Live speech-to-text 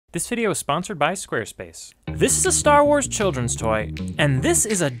This video is sponsored by Squarespace. This is a Star Wars children's toy, and this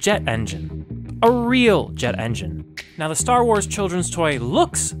is a jet engine. A real jet engine. Now the Star Wars children's toy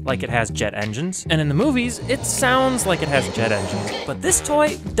looks like it has jet engines, and in the movies, it sounds like it has jet engines. But this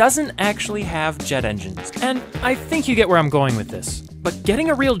toy doesn't actually have jet engines, and I think you get where I'm going with this. But getting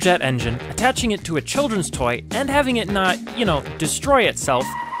a real jet engine, attaching it to a children's toy, and having it not, destroy itself,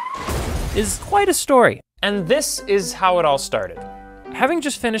 is quite a story. And this is how it all started. Having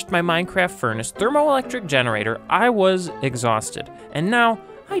just finished my Minecraft furnace thermoelectric generator, I was exhausted, and now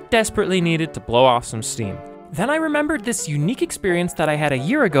I desperately needed to blow off some steam. Then I remembered this unique experience that I had a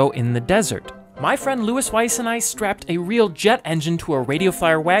year ago in the desert. My friend Weisz and I strapped a real jet engine to a Radio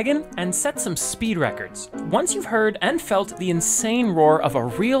Flyer wagon and set some speed records. Once you've heard and felt the insane roar of a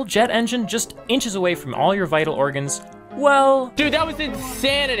real jet engine just inches away from all your vital organs, well... Dude, that was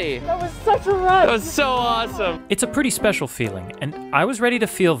insanity! That was such a rush! That was so awesome! It's a pretty special feeling, and I was ready to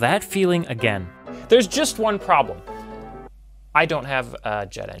feel that feeling again. There's just one problem. I don't have a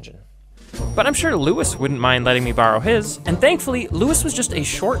jet engine. But I'm sure Lewis wouldn't mind letting me borrow his, and thankfully, Lewis was just a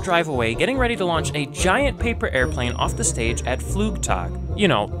short drive away getting ready to launch a giant paper airplane off the stage at Flugtag. You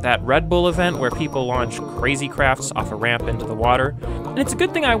know, that Red Bull event where people launch crazy crafts off a ramp into the water. And it's a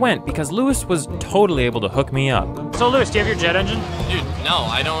good thing I went, because Lewis was totally able to hook me up. So Lewis, do you have your jet engine? Dude, no,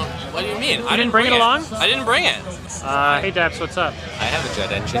 I don't. What do you mean? I didn't bring it along? I didn't bring it. Hey Dapz, what's up? I have a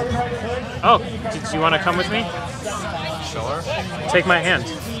jet engine. Oh, do you want to come with me? Sure. Take my hand.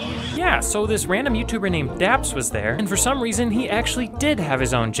 Yeah, so this random YouTuber named Dapz was there, and for some reason he actually did have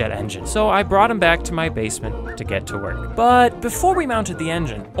his own jet engine. So I brought him back to my basement to get to work. But before we mounted the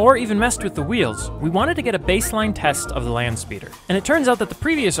engine, or even messed with the wheels, we wanted to get a baseline test of the land speeder. And it turns out that the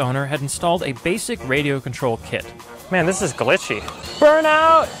previous owner had installed a basic radio control kit. Man, this is glitchy.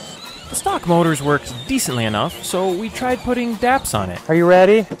 Burnout! The stock motors worked decently enough, so we tried putting Dapz on it. Are you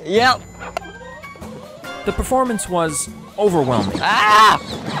ready? Yep. The performance was overwhelming.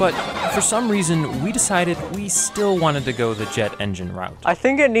 But for some reason, we decided we still wanted to go the jet engine route. I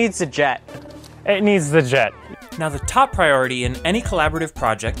think it needs a jet. It needs the jet. Now, the top priority in any collaborative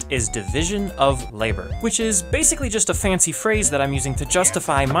project is division of labor, which is basically just a fancy phrase that I'm using to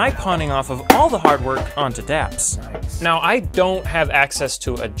justify my pawning off of all the hard work onto Dapz. Nice. Now, I don't have access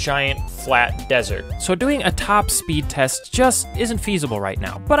to a giant flat desert, so doing a top speed test just isn't feasible right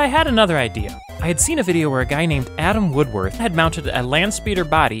now. But I had another idea. I had seen a video where a guy named Adam Woodworth had mounted a land speeder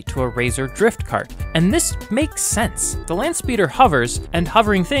body to a Razor drift cart, and this makes sense. The land speeder hovers, and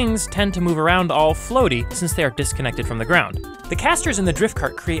hovering things tend to move around all floaty since they are disconnected from the ground. The casters in the drift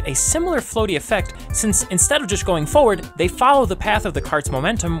cart create a similar floaty effect since instead of just going forward, they follow the path of the cart's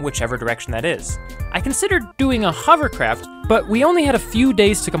momentum, whichever direction that is. I considered doing a hovercraft, but we only had a few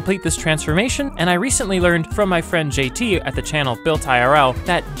days to complete this transformation, and I recently learned from my friend JT at the channel Built IRL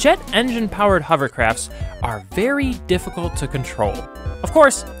that jet engine powered hovercrafts are very difficult to control. Of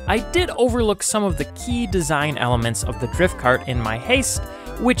course, I did overlook some of the key design elements of the drift cart in my haste,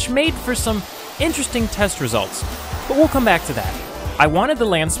 which made for some interesting test results, but we'll come back to that. I wanted the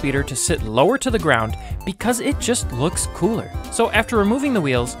land speeder to sit lower to the ground because it just looks cooler. So after removing the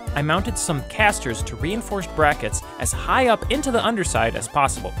wheels, I mounted some casters to reinforced brackets as high up into the underside as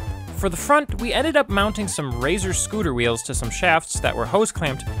possible. For the front, we ended up mounting some Razor scooter wheels to some shafts that were hose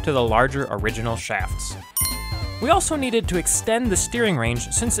clamped to the larger original shafts. We also needed to extend the steering range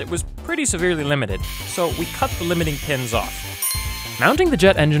since it was pretty severely limited, so we cut the limiting pins off. Mounting the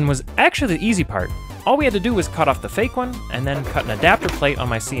jet engine was actually the easy part. All we had to do was cut off the fake one, and then cut an adapter plate on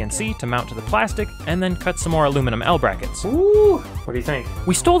my CNC to mount to the plastic, and then cut some more aluminum L brackets. Ooh, what do you think?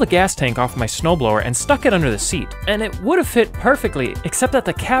 We stole the gas tank off my snowblower and stuck it under the seat, and it would have fit perfectly, except that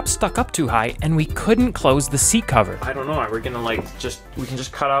the cap stuck up too high, and we couldn't close the seat cover. I don't know, we're gonna we can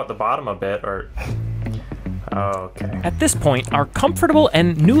just cut out the bottom a bit, or... Okay. At this point, our comfortable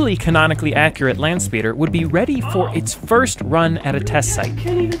and newly canonically accurate land speeder would be ready for its first run at a test site.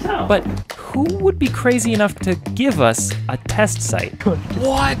 Can't even tell. But who would be crazy enough to give us a test site?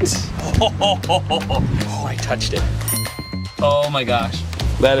 What? Oh, I touched it. Oh my gosh.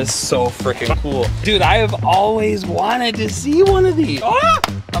 That is so freaking cool. Dude, I have always wanted to see one of these. Oh,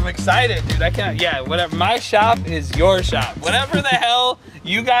 I'm excited, dude. I can't, whatever. My shop is your shop. Whatever the hell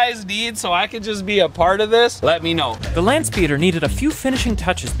you guys need so I can just be a part of this, let me know. The land speeder needed a few finishing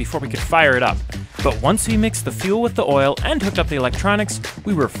touches before we could fire it up. But once we mixed the fuel with the oil and hooked up the electronics,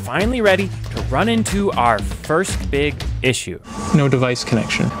 we were finally ready to run into our first big issue. No device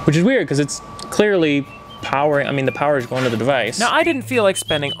connection, which is weird because it's clearly the power is going to the device. Now, I didn't feel like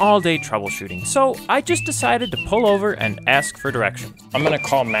spending all day troubleshooting, so I just decided to pull over and ask for directions. I'm gonna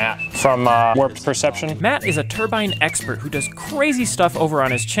call Matt from Warped Perception. Matt is a turbine expert who does crazy stuff over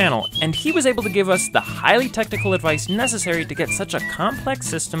on his channel, and he was able to give us the highly technical advice necessary to get such a complex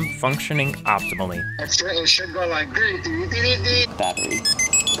system functioning optimally. It should go like battery.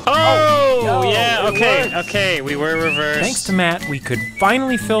 Oh, yeah, okay, we were reversed. Thanks to Matt, we could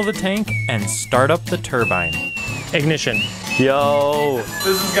finally fill the tank and start up the turbine. Ignition. Yo.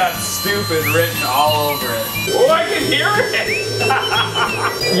 This has got stupid written all over it. Oh, I can hear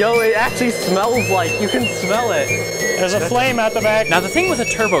it! Yo, it actually smells like, you can smell it. There's a flame at the back. Now the thing with a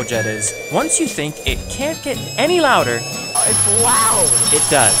turbojet is, once you think it can't get any louder, it's loud. It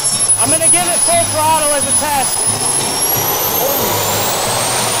does. I'm gonna give it full throttle as a test.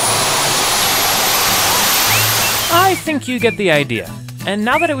 I think you get the idea. And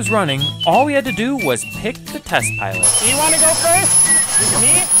now that it was running, all we had to do was pick the test pilot. You want to go first?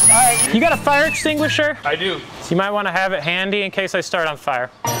 Me? All right. You got a fire extinguisher? I do. So you might want to have it handy in case I start on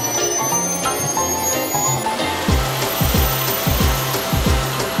fire.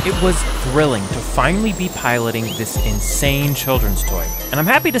 It was thrilling to finally be piloting this insane children's toy. And I'm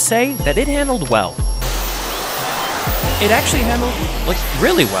happy to say that it handled well. It actually handled, like,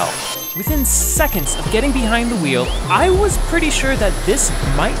 really well. Within seconds of getting behind the wheel, I was pretty sure that this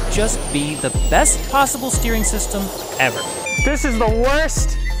might just be the best possible steering system ever. This is the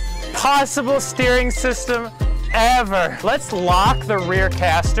worst possible steering system ever. Let's lock the rear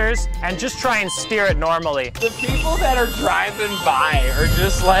casters and just try and steer it normally. The people that are driving by are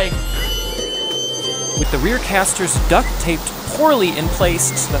just like... With the rear casters duct taped poorly in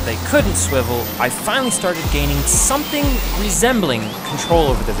place so that they couldn't swivel, I finally started gaining something resembling control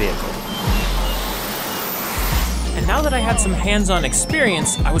over the vehicle. And now that I had some hands-on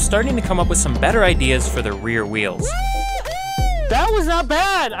experience, I was starting to come up with some better ideas for the rear wheels. That was not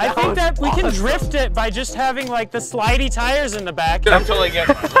bad. I think that we can drift it by just having like the slidey tires in the back. I'm totally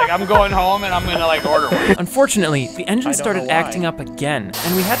getting one. Like, I'm going home and I'm gonna like order one. Unfortunately, the engine started acting up again,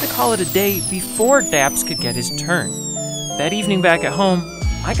 and we had to call it a day before Dapz could get his turn. That evening back at home,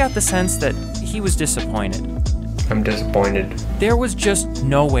 I got the sense that he was disappointed. I'm disappointed. There was just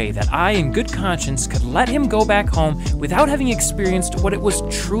no way that I, in good conscience, could let him go back home without having experienced what it was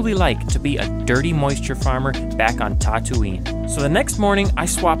truly like to be a dirty moisture farmer back on Tatooine. So the next morning, I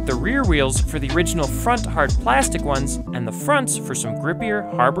swapped the rear wheels for the original front hard plastic ones and the fronts for some grippier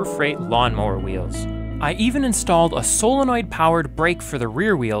Harbor Freight lawnmower wheels. I even installed a solenoid-powered brake for the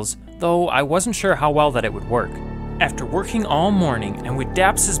rear wheels, though I wasn't sure how well that it would work. After working all morning and with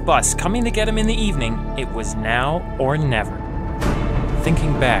Dapz's bus coming to get him in the evening, it was now or never.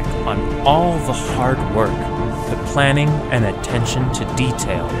 Thinking back on all the hard work, the planning and attention to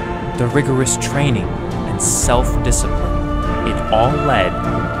detail, the rigorous training and self-discipline, it all led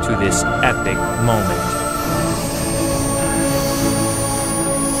to this epic moment.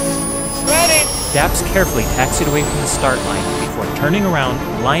 Ready! Dapz carefully taxied away from the start line before turning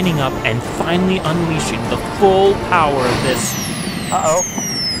around, lining up, and finally unleashing the full power of this. Uh-oh.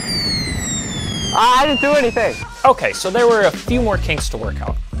 I didn't do anything. Okay, so there were a few more kinks to work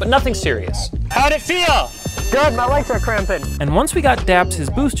out, but nothing serious. How'd it feel? Good, my legs are cramping. And once we got Dapz his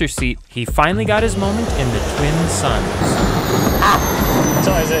booster seat, he finally got his moment in the Twin Suns.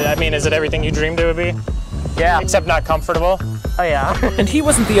 So is it everything you dreamed it would be? Yeah. Except not comfortable? Oh yeah. And he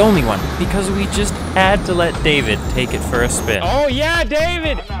wasn't the only one, because we just had to let David take it for a spin. Oh yeah,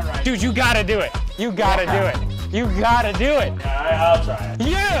 David! Dude, you gotta do it. You gotta do it. You gotta do it. I'll try it.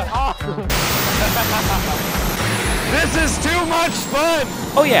 Yeah! This is too much fun!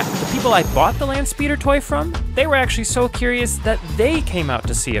 Oh yeah, the people I bought the land speeder toy from, they were actually so curious that they came out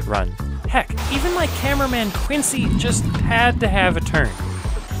to see it run. Heck, even my cameraman Quincy just had to have a turn.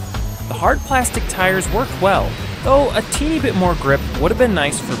 The hard plastic tires worked well, though a teeny bit more grip would have been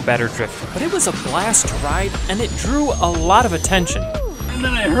nice for better drifting. But it was a blast to ride, and it drew a lot of attention. And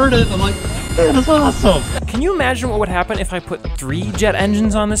then I heard it, I'm like, man, that's awesome. Can you imagine what would happen if I put 3 jet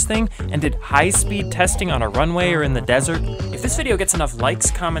engines on this thing and did high-speed testing on a runway or in the desert? If this video gets enough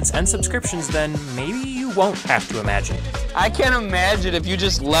likes, comments, and subscriptions, then maybe you won't have to imagine. I can't imagine if you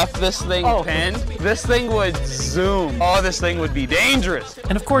just left this thing pinned. This thing would zoom. Oh, this thing would be dangerous.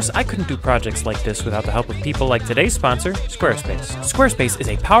 And of course, I couldn't do projects like this without the help of people like today's sponsor, Squarespace. Squarespace is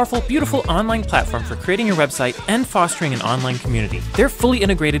a powerful, beautiful online platform for creating your website and fostering an online community. Their fully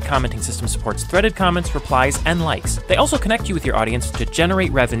integrated commenting system supports threaded comments, replies, and likes. They also connect you with your audience to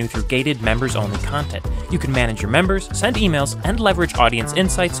generate revenue through gated members-only content. You can manage your members, send emails, and leverage audience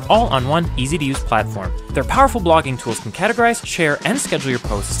insights all on one easy-to-use platform. Their powerful blogging tools can categorize, share, and schedule your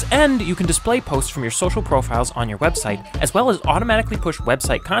posts, and you can display posts from your social profiles on your website, as well as automatically push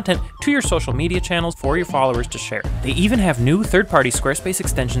website content to your social media channels for your followers to share. They even have new third-party Squarespace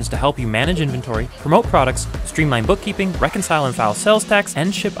extensions to help you manage inventory, promote products, streamline bookkeeping, reconcile and file sales tax,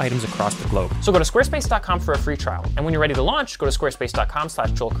 and ship items across the globe. So go to squarespace.com for a free trial, and when you're ready to launch, go to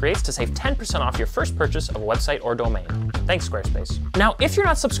squarespace.com/JoelCreates to save 10% off your first purchase of a website or domain. Thanks, Squarespace. Now, if you're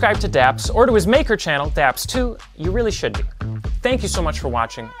not subscribed to Dapz or to his maker channel, Dapz 2, you really should be. Thank you so much for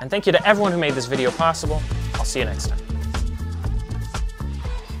watching, and thank you to everyone who made this video possible. I'll see you next time.